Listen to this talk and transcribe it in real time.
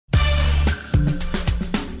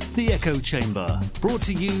The Echo Chamber, brought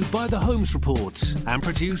to you by The Holmes Report and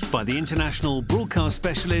produced by the international broadcast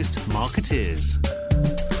specialist Marketeers.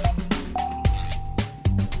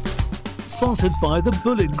 Sponsored by the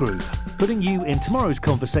Bullet Group, putting you in tomorrow's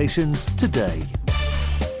conversations today.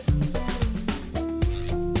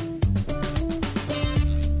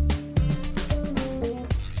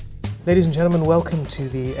 Ladies and gentlemen, welcome to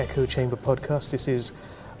the Echo Chamber podcast. This is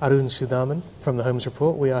Arun Sudhaman from The Holmes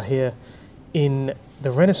Report. We are here in the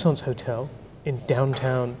Renaissance Hotel in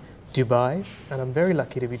downtown Dubai, and I'm very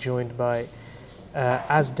lucky to be joined by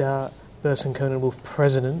Asda'a BCW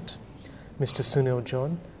President, Mr. Sunil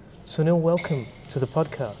John. Sunil, welcome to the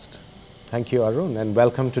podcast. Thank you, Arun, and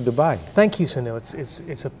welcome to Dubai. Thank you, Sunil.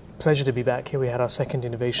 It's a pleasure to be back here. We had our second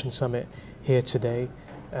Innovation Summit here today,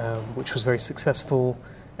 which was very successful,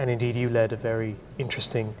 and indeed you led a very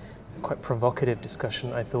interesting, quite provocative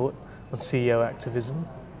discussion, I thought, on CEO activism.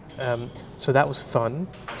 So that was fun.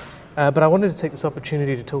 But I wanted to take this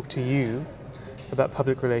opportunity to talk to you about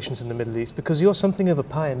public relations in the Middle East, because you're something of a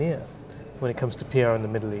pioneer when it comes to PR in the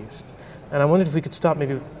Middle East. And I wondered if we could start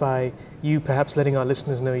maybe by you perhaps letting our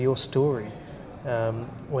listeners know your story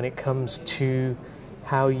when it comes to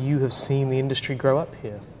how you have seen the industry grow up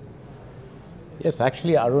here. Yes,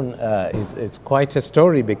 actually, Arun, it's quite a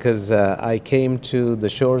story because I came to the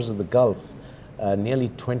shores of the Gulf nearly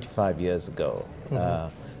 25 years ago.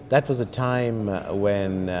 Mm-hmm. That was a time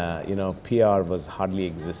when PR was hardly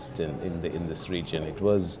existent in this region. It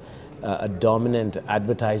was a dominant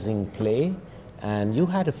advertising play, and you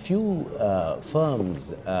had a few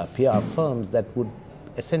firms, PR firms, that would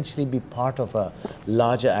essentially be part of a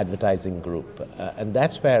larger advertising group, and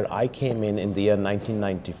that's where I came in the year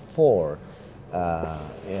 1994. A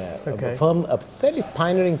fairly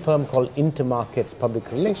pioneering firm called Intermarkets Public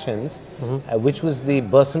Relations, which was the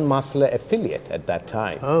Burson Marsteller affiliate at that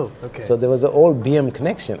time. Oh, okay. So there was an old BM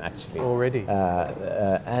connection actually. Already.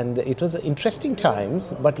 And it was interesting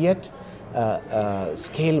times, but yet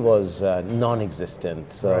scale was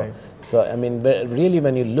non-existent. So I mean, really,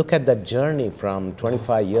 when you look at that journey from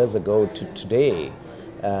 25 years ago to today,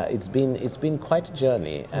 it's been quite a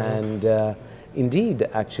journey. And indeed,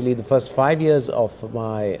 actually, the first 5 years of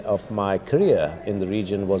my career in the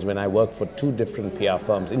region was when I worked for two different PR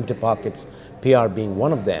firms, Intermarkets PR being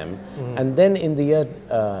one of them. And then in the year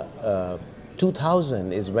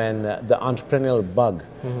 2000 is when the entrepreneurial bug,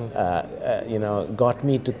 got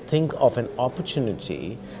me to think of an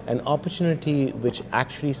opportunity which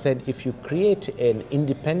actually said, if you create an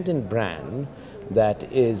independent brand that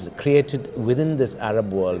is created within this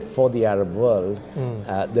Arab world, for the Arab world,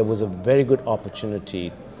 there was a very good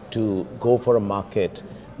opportunity to go for a market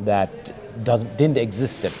that didn't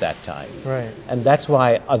exist at that time. Right. And that's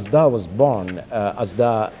why Asda'a was born.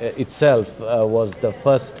 Asda'a itself was the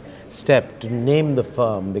first step to name the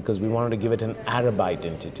firm, because we wanted to give it an Arab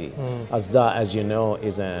identity. Asda'a, as you know,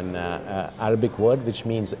 is an Arabic word which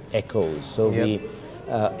means echoes. So we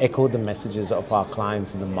echo the messages of our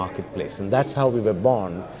clients in the marketplace, and that's how we were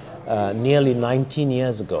born nearly 19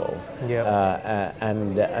 years ago.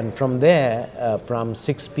 And from there, from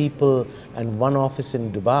 6 people and 1 office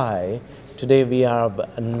in Dubai, today we have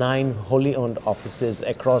 9 wholly owned offices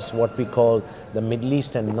across what we call the Middle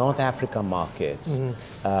East and North Africa markets,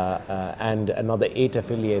 and another 8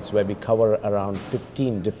 affiliates where we cover around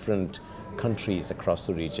 15 different countries across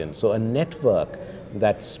the region. So a network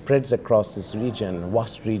that spreads across this region,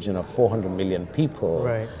 vast region of 400 million people.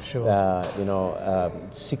 Right, sure.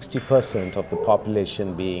 60% of the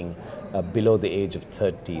population being below the age of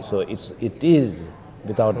 30. So it is,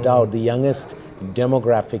 without doubt, the youngest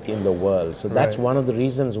demographic in the world. So that's one of the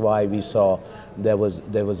reasons why we saw there was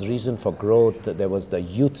reason for growth. There was the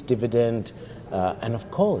youth dividend, and of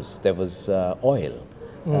course there was oil.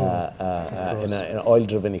 In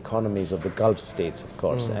oil-driven economies of the Gulf states, of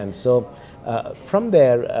course. And so from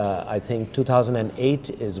there, I think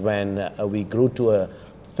 2008 is when we grew to a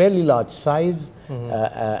fairly large size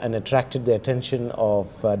and attracted the attention of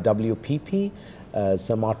WPP.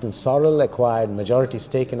 Sir Martin Sorrell acquired majority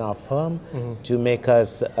stake in our firm to make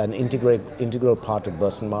us an integral part of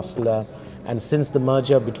Burson Marsteller. And since the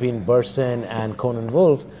merger between Burson and Cohn &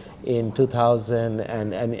 Wolfe in 2000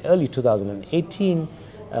 and early 2018,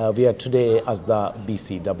 we are today Asda'a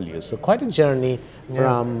BCW. So quite a journey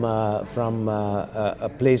from a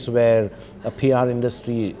place where a PR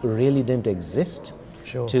industry really didn't exist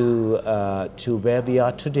to where we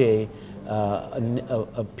are today,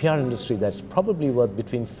 a PR industry that's probably worth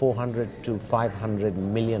between $400 to $500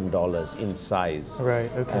 million in size,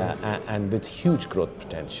 and with huge growth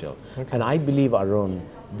potential. And I believe, Arun,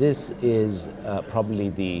 this is probably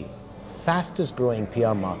the fastest growing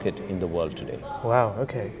PR market in the world today. Wow,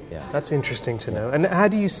 okay. Yeah. That's interesting to know. And how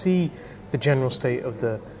do you see the general state of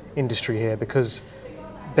the industry here? Because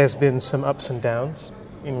there's been some ups and downs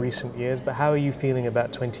in recent years, but how are you feeling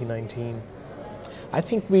about 2019? I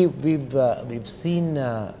think we've seen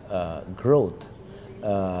growth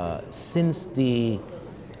since the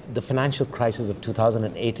financial crisis of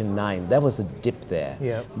 2008 and 9. There was a dip there,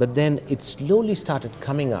 yeah. But then it slowly started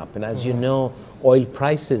coming up. And as you know, oil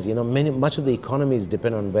prices, much of the economies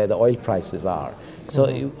depend on where the oil prices are. So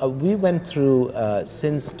we went through,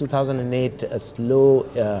 since 2008, a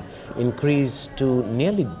slow increase to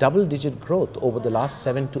nearly double-digit growth over the last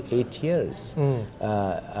 7 to 8 years.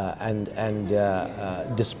 And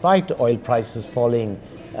despite oil prices falling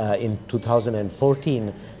in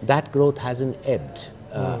 2014, that growth hasn't ebbed.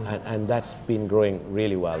 And that's been growing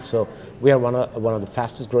really well. So we are one of the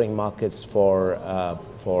fastest growing markets for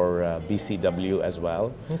BCW as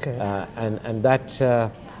well. Okay. And that,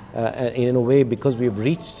 in a way, because we've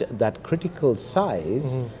reached that critical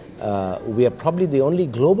size, we are probably the only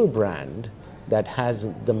global brand that has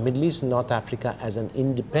the Middle East and North Africa as an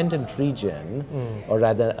independent region, or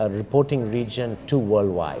rather a reporting region to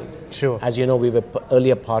worldwide. Sure. As you know, we were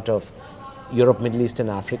earlier part of Europe, Middle East and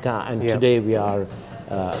Africa, and today we are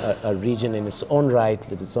a region in its own right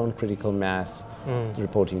with its own critical mass,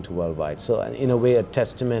 reporting to worldwide. So in a way, a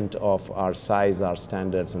testament of our size, our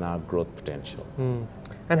standards, and our growth potential.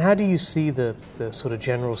 And how do you see the sort of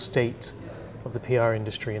general state of the PR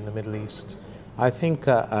industry in the Middle East? I think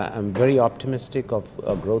I'm very optimistic of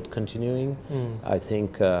growth continuing. I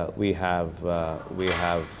think we have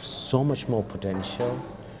so much more potential.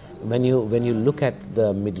 When you look at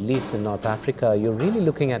the Middle East and North Africa, you're really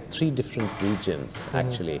looking at 3 different regions,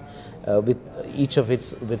 actually, with each of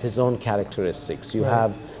with its own characteristics. You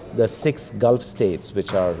have the 6 Gulf states,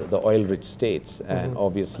 which are the oil-rich states, and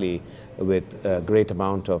obviously with a great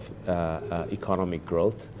amount of economic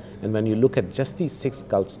growth. And when you look at just these 6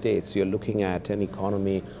 Gulf states, you're looking at an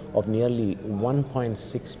economy of nearly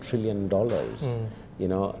 $1.6 trillion.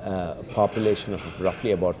 A population of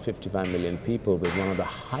roughly about 55 million people with one of the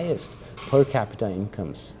highest per capita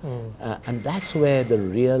incomes. And that's where the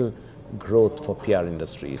real growth for PR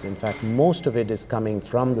industries. In fact, most of it is coming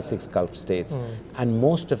from the 6 Gulf states, and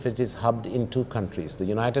most of it is hubbed in 2 countries, the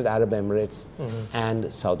United Arab Emirates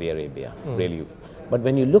and Saudi Arabia, really. But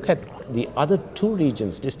when you look at the other 2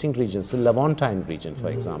 regions, distinct regions, the Levantine region, for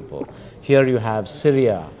example, here you have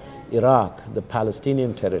Syria, Iraq, the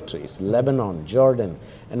Palestinian territories, Lebanon, Jordan,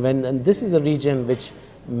 and this is a region which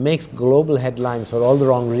makes global headlines for all the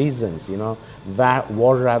wrong reasons.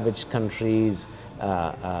 War-ravaged countries,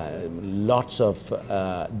 lots of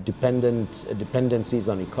dependencies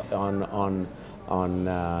on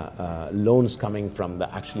loans coming from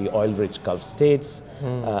the actually oil-rich Gulf states,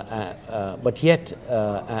 but yet,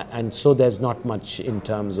 and so there's not much in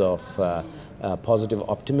terms of positive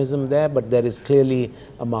optimism there, but there is clearly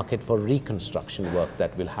a market for reconstruction work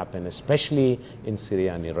that will happen, especially in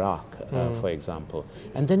Syria and Iraq, for example.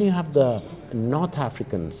 And then you have the North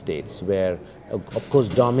African states where, of course,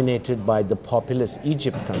 dominated by the populous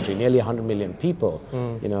Egypt country, nearly 100 million people,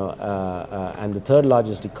 and the 3rd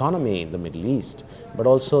largest economy in the Middle East, but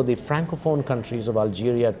also the Francophone countries of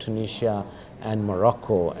Algeria, Tunisia, and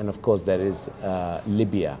Morocco, and of course there is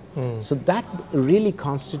Libya. So that really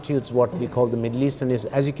constitutes what we call the Middle East, and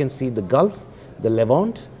as you can see, the Gulf, the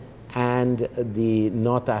Levant, and the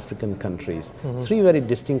North African countries. 3 very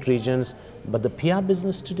distinct regions, but the PR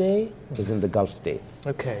business today is in the Gulf states.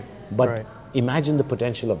 Okay. But imagine the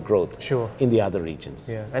potential of growth in the other regions.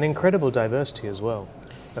 Yeah, and incredible diversity as well.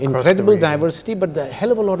 Incredible diversity, but a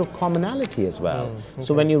hell of a lot of commonality as well.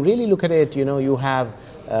 So when you really look at it, you have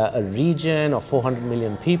a region of 400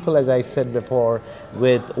 million people, as I said before,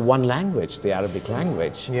 with one language, the Arabic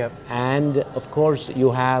language. And of course,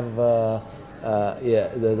 you have the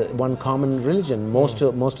one common religion. Most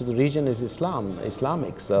of the region is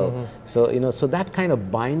Islamic. So so that kind of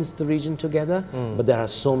binds the region together. But there are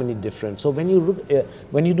so many different. So when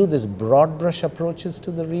you do this broad brush approaches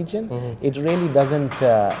to the region, it really doesn't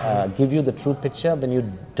give you the true picture. When you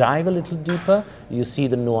dive a little deeper, you see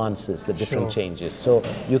the nuances, the different changes. So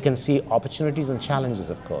you can see opportunities and challenges,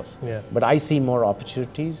 of course. But I see more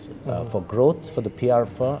opportunities for growth for the PR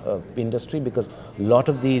industry, because a lot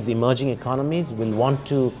of these emerging economies will want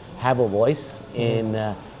to have a voice in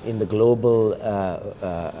the global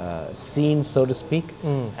scene, so to speak,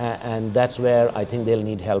 and that's where I think they'll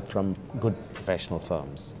need help from good professional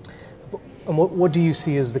firms. And what do you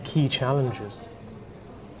see as the key challenges?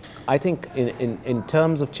 I think in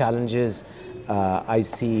terms of challenges, I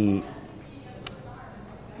see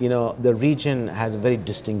the region has a very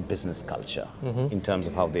distinct business culture in terms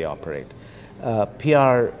of how they operate.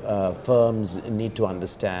 PR firms need to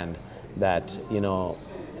understand that,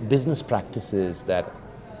 business practices that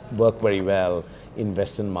work very well in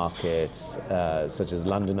Western markets, such as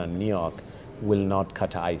London and New York, will not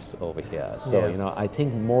cut ice over here. So, I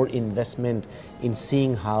think more investment in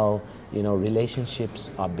seeing how,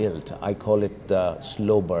 relationships are built. I call it the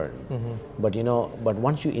slow burn. But, but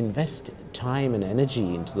once you invest time and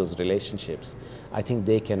energy into those relationships, I think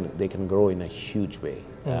they can grow in a huge way.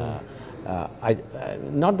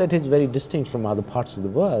 Not that it's very distinct from other parts of the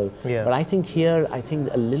world, but I think here,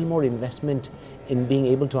 a little more investment in being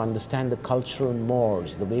able to understand the cultural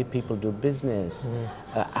mores, the way people do business.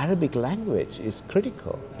 Arabic language is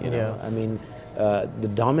critical. I mean,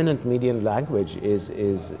 the dominant median language is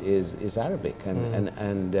Arabic,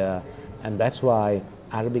 and that's why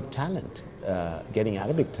Arabic talent. Getting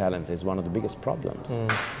Arabic talent is one of the biggest problems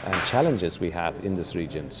and challenges we have in this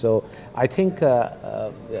region. So I think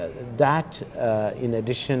that, in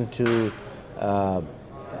addition to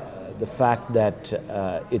the fact that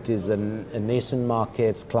it is a nascent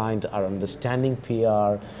markets, clients are understanding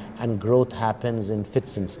PR, and growth happens in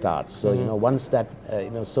fits and starts. So once that,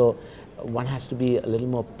 so one has to be a little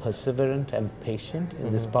more perseverant and patient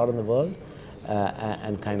in this part of the world.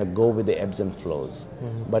 And kind of go with the ebbs and flows.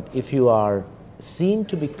 But if you are seen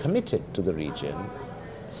to be committed to the region,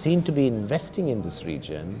 seen to be investing in this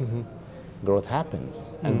region, growth happens.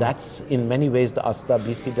 And that's in many ways the Asda'a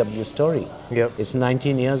BCW story. It's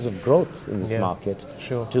 19 years of growth in this market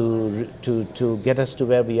to get us to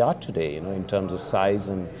where we are today, in terms of size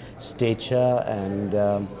and stature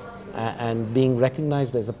and being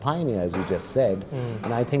recognized as a pioneer, as you just said.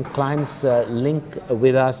 And I think clients link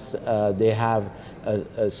with us. They have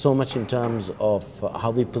so much in terms of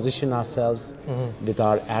how we position ourselves with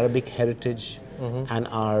our Arabic heritage and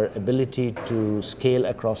our ability to scale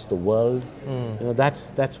across the world.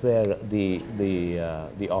 That's where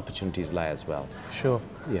the opportunities lie as well. Sure.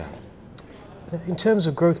 In terms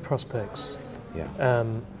of growth prospects,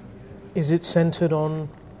 is it centered on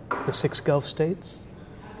the 6 Gulf states?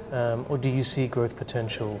 Or do you see growth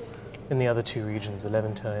potential in the other 2 regions, the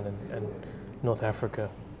Levantine and North Africa?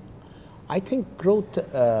 I think growth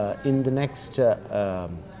in the next,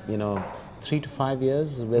 3 to 5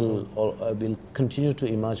 years will continue to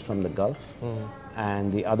emerge from the Gulf,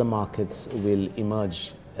 and the other markets will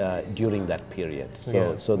emerge during that period.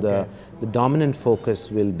 So the dominant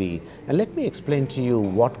focus will be, and let me explain to you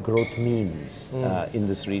what growth means in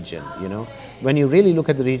this region. When you really look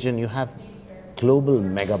at the region, you have global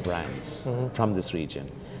mega brands from this region.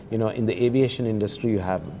 In the aviation industry, you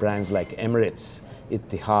have brands like Emirates,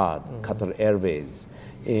 Etihad, Qatar Airways.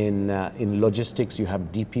 In logistics, you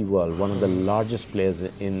have DP World, one of the largest players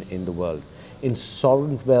in the world. In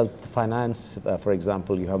sovereign wealth finance, for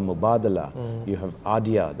example, you have Mubadala, you have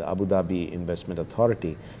ADIA, the Abu Dhabi Investment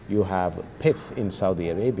Authority, you have PIF in Saudi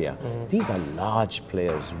Arabia. These are large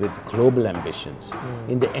players with global ambitions.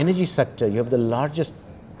 In the energy sector, you have the largest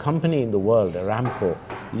company in the world, Aramco.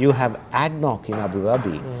 You have ADNOC in Abu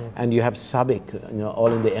Dhabi, and you have SABIC, all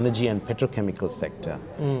in the energy and petrochemical sector.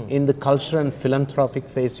 In the culture and philanthropic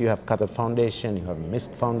phase, you have Qatar Foundation, you have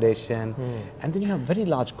MIST Foundation, and then you have very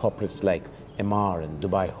large corporates like Emaar and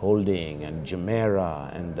Dubai Holding and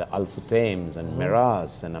Jumeirah and the Al Futaims and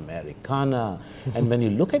Meras and Americana. And when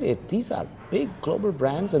you look at it, these are big global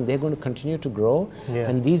brands, and they're going to continue to grow.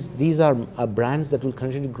 And these are brands that will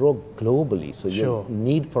continue to grow globally. So your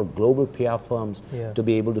need for global PR firms to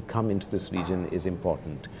be able to come into this region is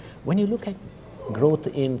important. When you look at growth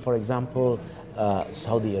in, for example,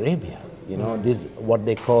 Saudi Arabia, this what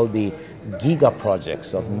they call the giga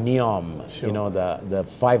projects of NEOM, the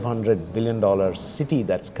 $500 billion city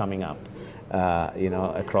that's coming up,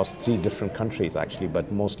 across 3 different countries actually, but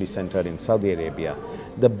mostly centered in Saudi Arabia.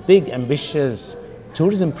 The big ambitious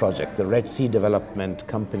tourism project, the Red Sea Development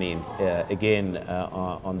Company, again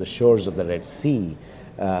on the shores of the Red Sea,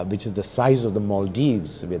 which is the size of the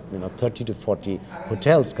Maldives, with 30 to 40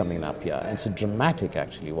 hotels coming up here. And it's dramatic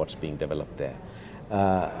actually what's being developed there.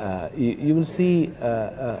 You will see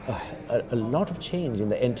a lot of change in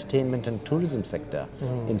the entertainment and tourism sector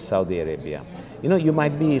in Saudi Arabia. You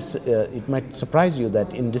might be, it might surprise you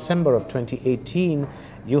that in December of 2018,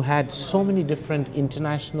 you had so many different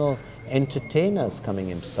international entertainers coming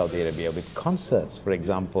into Saudi Arabia with concerts. For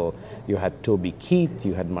example, you had Toby Keith,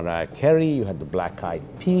 you had Mariah Carey, you had the Black Eyed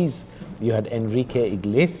Peas, you had Enrique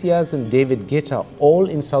Iglesias and David Guetta, all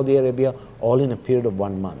in Saudi Arabia, all in a period of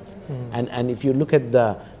 1 month. And if you look at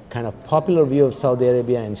the kind of popular view of Saudi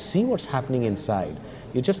Arabia and see what's happening inside,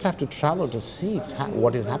 you just have to travel to see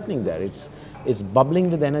what is happening there. It's it's bubbling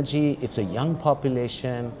with energy. It's a young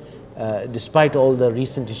population. Despite all the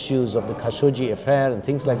recent issues of the Khashoggi affair and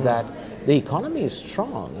things like that, the economy is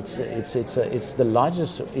strong. It's the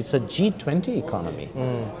largest. It's a G20 economy,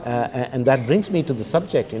 and that brings me to the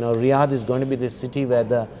subject. Riyadh is going to be the city where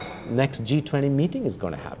the next G20 meeting is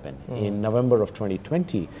going to happen in November of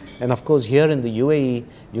 2020. And of course, here in the UAE,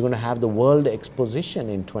 you're going to have the World Exposition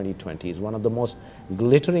in 2020. It's one of the most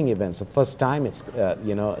glittering events. The first time it's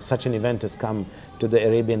such an event has come to the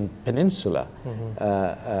Arabian Peninsula,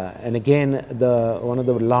 and again, one of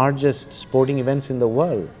the largest sporting events in the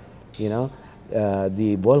world.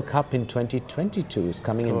 The World Cup in 2022 is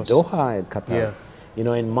coming in Doha, in Qatar.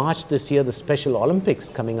 Yeah. In March this year, the Special Olympics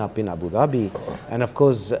coming up in Abu Dhabi, and of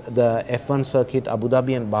course the F1 circuit, Abu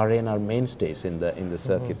Dhabi and Bahrain are mainstays in the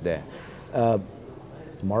circuit there.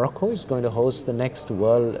 Morocco is going to host the next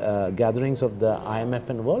world gatherings of the IMF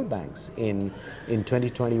and World Banks in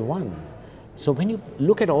 2021. So when you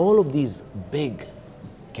look at all of these big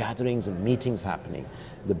gatherings and meetings happening,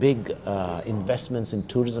 the big investments in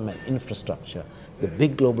tourism and infrastructure, the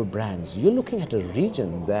big global brands, you're looking at a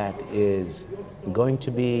region that is going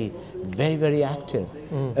to be very, very active.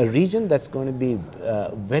 A region that's going to be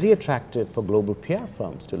very attractive for global PR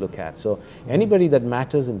firms to look at. So anybody that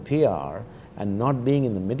matters in PR and not being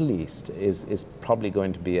in the Middle East is probably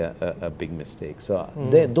going to be a big mistake. So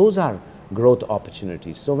those are growth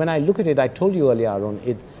opportunities. So when I look at it, I told you earlier, Aaron,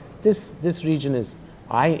 this region is,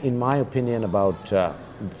 in my opinion, about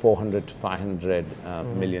 $400 to $500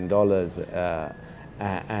 million,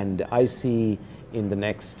 and I see in the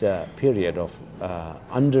next period of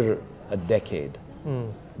under a decade,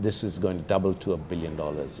 this is going to double to $1 billion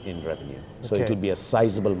in revenue. So it will be a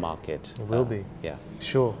sizable market. It will be. Yeah.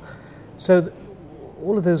 Sure. So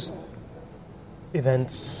all of those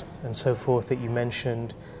events and so forth that you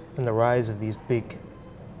mentioned, and the rise of these big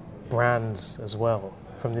brands as well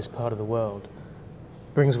from this part of the world,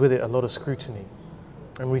 brings with it a lot of scrutiny.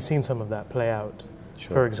 And we've seen some of that play out.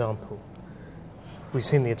 Sure. For example, we've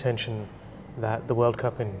seen the attention that the World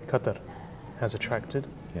Cup in Qatar has attracted.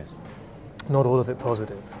 Yes. Not all of it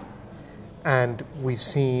positive. And we've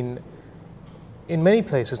seen in many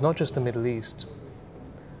places, not just the Middle East,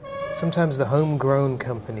 sometimes the homegrown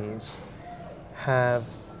companies have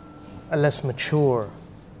a less mature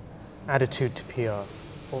attitude to PR,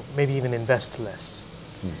 or maybe even invest less.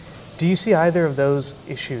 Do you see either of those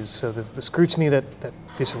issues? So there's the scrutiny that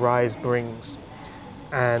this rise brings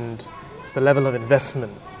and the level of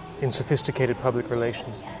investment in sophisticated public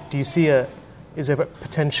relations. Do you see is there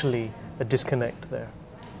potentially a disconnect there?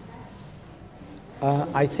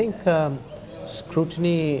 I think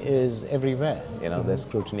scrutiny is everywhere. There's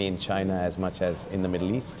scrutiny in China as much as in the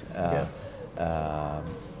Middle East.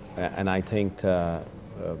 And I think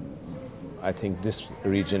this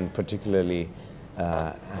region particularly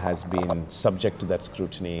has been subject to that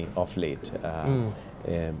scrutiny of late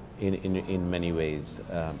in many ways.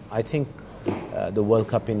 I think the World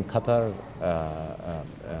Cup in Qatar,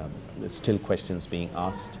 still questions being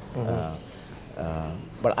asked.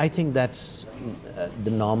 But I think that's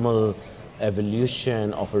the normal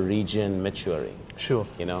evolution of a region maturing. Sure.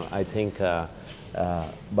 I think,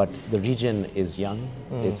 but the region is young,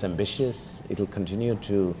 it's ambitious, it'll continue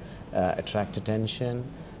to attract attention.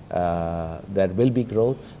 There will be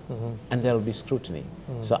growth, and there will be scrutiny.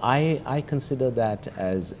 So I consider that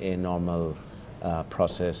as a normal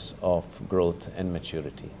process of growth and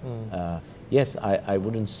maturity. Yes, I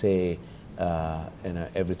wouldn't say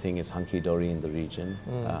everything is hunky-dory in the region.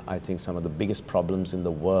 I think some of the biggest problems in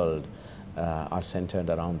the world are centered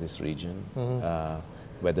around this region,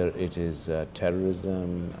 whether it is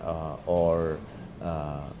terrorism or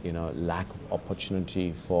lack of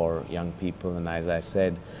opportunity for young people. And as I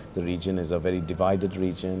said, the region is a very divided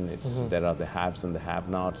region. There are the haves and the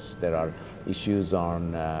have-nots. There are issues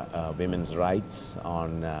on women's rights,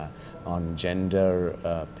 on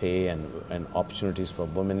gender pay and opportunities for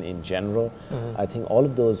women in general. I think all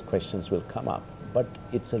of those questions will come up. But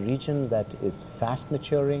it's a region that is fast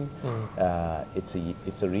maturing.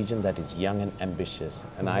 It's a region that is young and ambitious.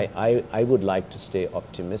 And I would like to stay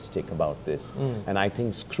optimistic about this. And I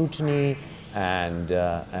think scrutiny and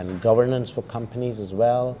governance for companies as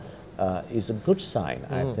well is a good sign.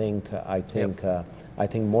 I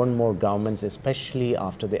think more and more governments, especially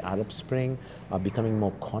after the Arab Spring, are becoming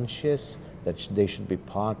more conscious that they should be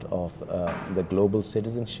part of the global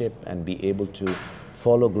citizenship and be able to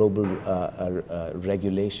follow global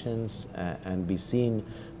regulations and be seen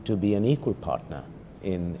to be an equal partner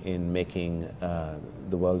in making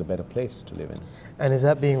the world a better place to live in. And is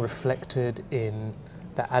that being reflected in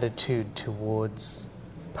the attitude towards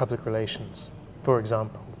public relations? For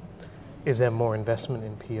example, Is there more investment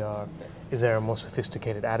in PR? Is there a more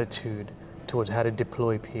sophisticated attitude towards how to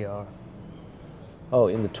deploy PR? Oh,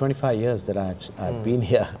 in the 25 years that I've been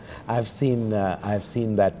here, I've seen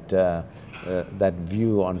that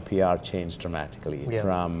view on PR change dramatically. Yeah.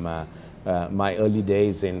 From my early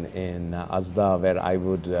days in Asda'a, where I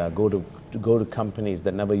would go to companies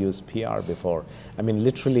that never used PR before. I mean,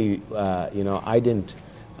 literally, our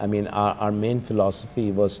main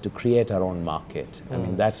philosophy was to create our own market. I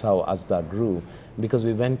mean, that's how Asda'a grew, because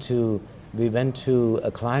we went to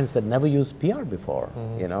clients that never used PR before.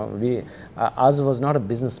 You know, ours was not a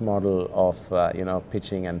business model of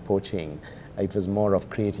pitching and poaching. It was more of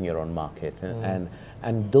creating your own market,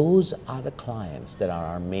 and those are the clients that are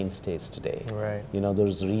our mainstays today. Right. You know,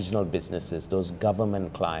 those regional businesses, those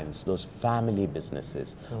government clients, those family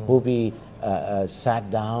businesses who we sat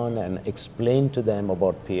down and explained to them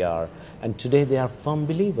about PR, and today they are firm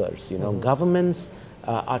believers. You know, governments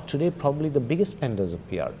are today probably the biggest spenders of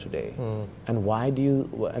PR today. And why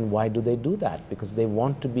do they do that? Because they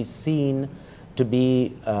want to be seen to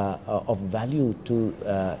be of value to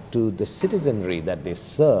the citizenry that they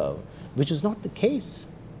serve, which is not the case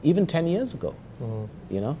even 10 years ago.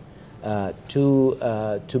 You know,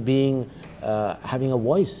 to being having a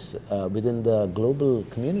voice within the global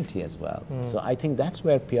community as well. So I think that's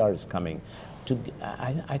where PR is coming.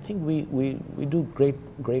 I think we do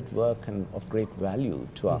great work and of great value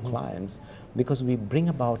to our clients, because we bring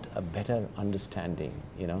about a better understanding,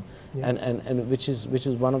 you know, and which is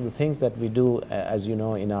one of the things that we do, as you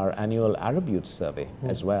know, in our annual Arab Youth Survey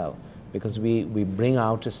as well, because we bring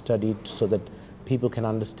out a study so that people can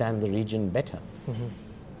understand the region better.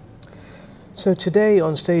 So today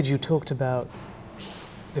on stage you talked about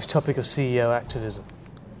this topic of CEO activism,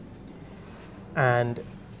 and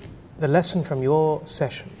the lesson from your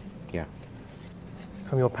session,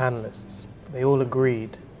 from your panelists, they all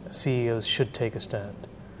agreed that CEOs should take a stand.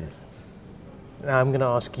 Yes. Now I'm going to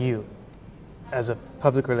ask you, as a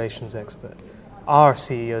public relations expert, are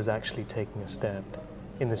CEOs actually taking a stand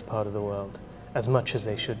in this part of the world as much as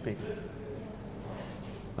they should be?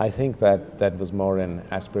 I think that was more an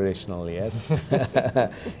aspirational yes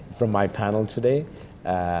from my panel today.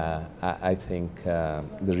 I think the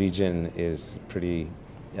region is pretty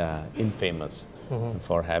infamous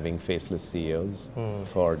for having faceless CEOs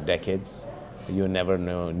for decades. You never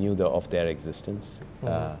knew of their existence.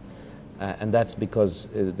 And that's because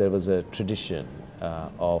there was a tradition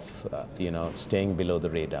of staying below the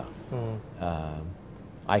radar.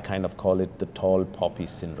 I kind of call it the tall poppy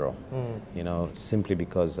syndrome, you know, simply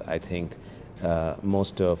because I think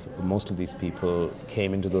most of these people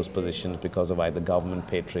came into those positions because of either government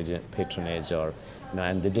patronage or,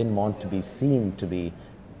 and they didn't want to be seen to be,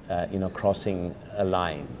 crossing a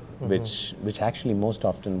line, which actually most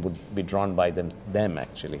often would be drawn by them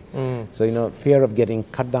actually. So, fear of getting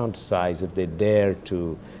cut down to size if they dare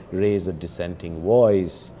to raise a dissenting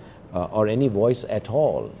voice or any voice at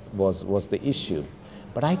all was the issue.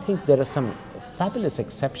 But I think there are some fabulous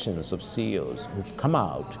exceptions of CEOs who've come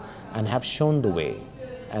out and have shown the way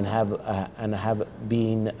and have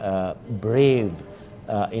been brave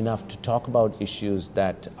enough to talk about issues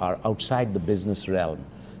that are outside the business realm,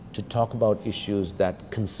 to talk about issues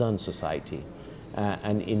that concern society.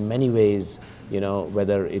 And in many ways,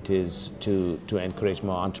 whether it is to encourage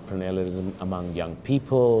more entrepreneurialism among young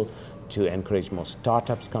people, to encourage more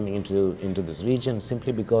startups coming into this region,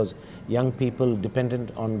 simply because young people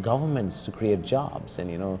dependent on governments to create jobs,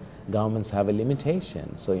 and governments have a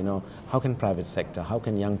limitation. So how can private sector, how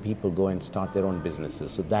can young people go and start their own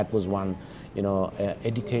businesses? So that was one,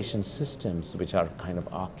 education systems which are kind of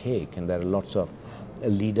archaic, and there are lots of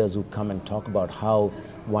leaders who come and talk about how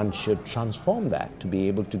one should transform that to be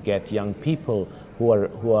able to get young people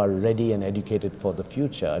who are ready and educated for the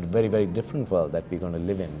future, a very, very different world that we're going to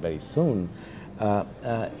live in very soon.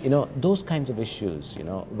 Those kinds of issues,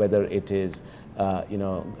 whether it is,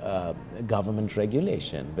 government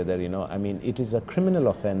regulation, whether, it is a criminal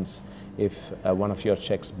offense if one of your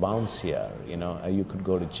checks bounce here, you could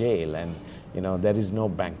go to jail, and, there is no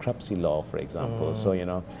bankruptcy law, for example.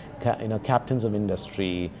 So, captains of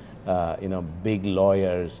industry, big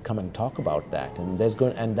lawyers come and talk about that, and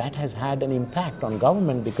that has had an impact on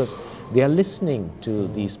government because they are listening to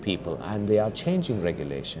these people and they are changing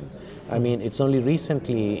regulation. I mean, it's only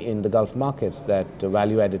recently in the Gulf markets that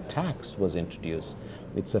value-added tax was introduced.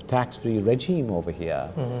 It's a tax-free regime over here,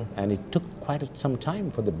 and it took quite some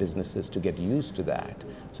time for the businesses to get used to that.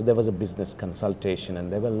 So there was a business consultation,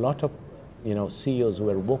 and there were a lot of CEOs who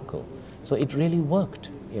were vocal. So it really worked,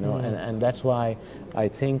 and that's why I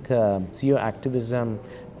think CEO activism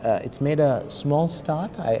it's made a small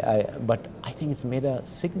start, but I think it's made a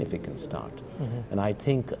significant start. And I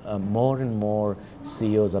think more and more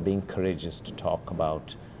CEOs are being courageous to talk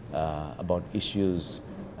about issues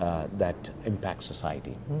that impact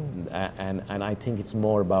society. And I think it's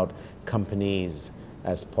more about companies,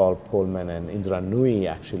 as Paul Polman and Indra Nooyi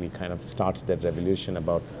actually kind of started that revolution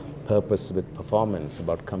about purpose with performance,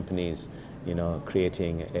 about companies,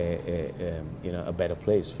 creating a better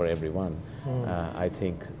place for everyone. I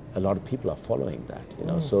think a lot of people are following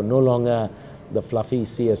that, So no longer the fluffy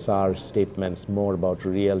CSR statements, more about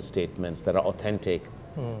real statements that are authentic,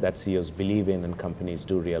 that CEOs believe in and companies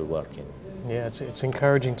do real work in. Yeah, it's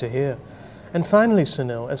encouraging to hear. And finally,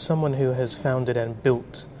 Sunil, as someone who has founded and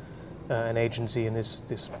built an agency in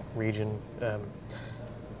this region,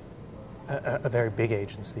 a very big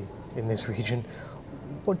agency in this region,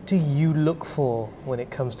 what do you look for when it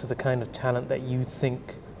comes to the kind of talent that you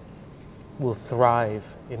think will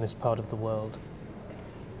thrive in this part of the world?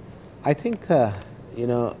 I think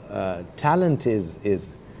talent is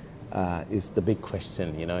the big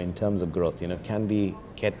question. In terms of growth. Can we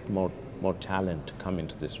get more talent to come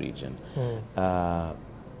into this region?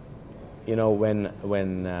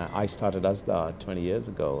 When I started Asda'a 20 years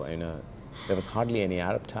ago, there was hardly any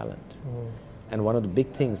Arab talent. And one of the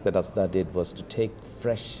big things that Asda'a did was to take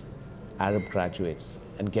fresh Arab graduates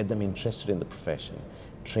and get them interested in the profession,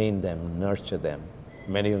 train them, nurture them.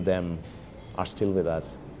 Many of them are still with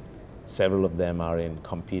us. Several of them are in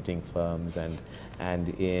competing firms and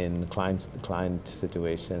in client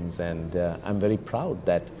situations. And I'm very proud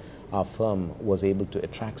that our firm was able to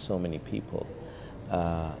attract so many people.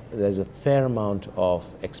 There's a fair amount of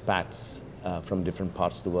expats from different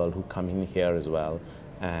parts of the world who come in here as well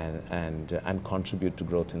and contribute to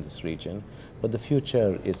growth in this region. But the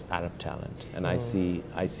future is Arab talent, and I see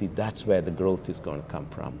that's where the growth is going to come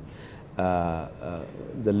from. I'm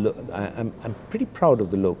pretty proud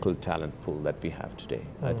of the local talent pool that we have today.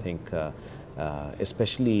 I think,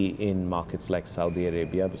 especially in markets like Saudi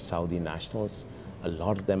Arabia, the Saudi nationals, a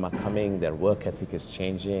lot of them are coming. Their work ethic is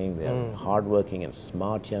changing. They're hardworking and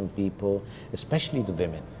smart young people, especially the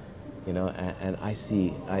women. And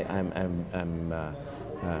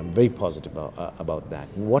I'm very positive about that.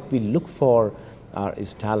 And what we look for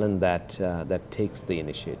is talent that takes the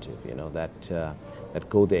initiative. That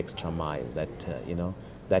go the extra mile.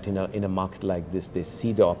 That in a market like this, they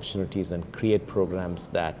see the opportunities and create programs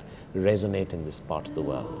that resonate in this part of the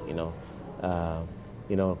world.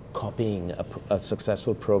 Copying a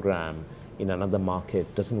successful program in another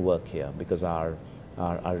market doesn't work here because our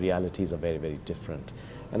realities are very, very different.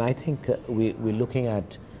 And I think we're looking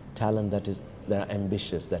at talent that are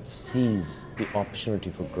ambitious, that sees the opportunity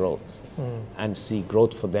for growth and see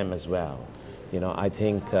growth for them as well. I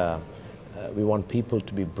think we want people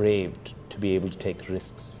to be brave, to be able to take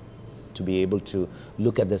risks, to be able to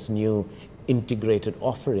look at this new integrated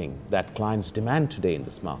offering that clients demand today in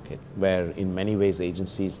this market, where in many ways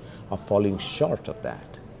agencies are falling short of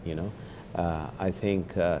that. I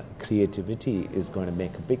think creativity is going to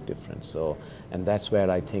make a big difference. And that's where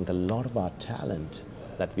I think a lot of our talent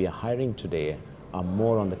that we are hiring today are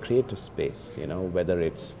more on the creative space. Whether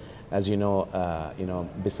it's, as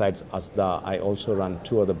besides Asda'a, I also run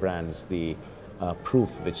two other brands, the Proof,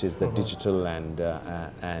 which is the digital and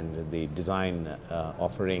the design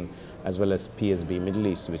offering, as well as PSB Middle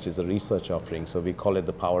East, which is a research offering. So we call it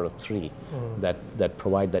the power of three, that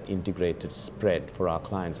provide that integrated spread for our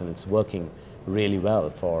clients, and it's working really well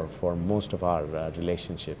for most of our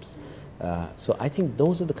relationships. So I think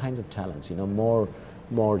those are the kinds of talents,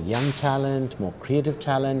 more young talent, more creative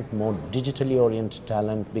talent, more digitally oriented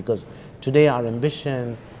talent, because today our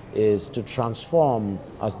ambition is to transform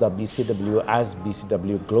Asda'a BCW as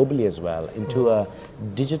BCW globally as well into a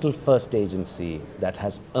digital first agency that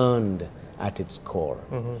has earned at its core.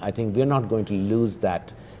 I think we're not going to lose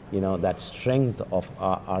that, that strength of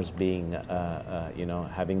ours being,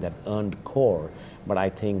 having that earned core, but I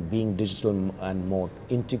think being digital and more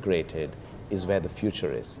integrated is where the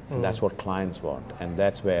future is, and that's what clients want, and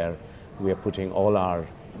that's where we are putting all our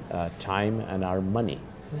time and our money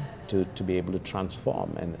to be able to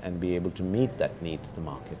transform and be able to meet that need of the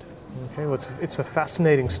market. Okay, well, it's a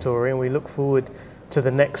fascinating story, and we look forward to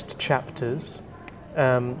the next chapters.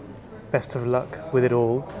 Best of luck with it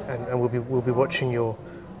all, and we'll be watching your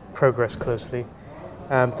progress closely.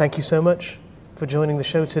 Thank you so much for joining the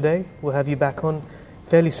show today. We'll have you back on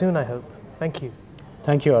fairly soon, I hope. Thank you.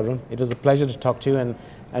 Thank you, Arun. It was a pleasure to talk to you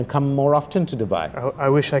and come more often to Dubai. I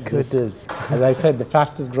wish I could. This is, as I said, the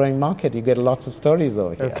fastest growing market. You get lots of stories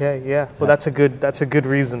over here. Okay, yeah. Well, that's a good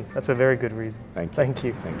reason. That's a very good reason. Thank you. Thank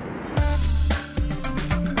you. Thank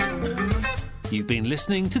you. You've been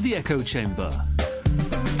listening to The Echo Chamber.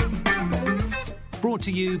 Brought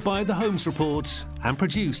to you by The Homes Report and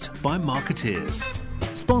produced by Marketeers.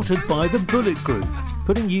 Sponsored by the Bullet Group,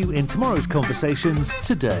 putting you in tomorrow's conversations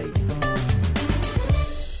today.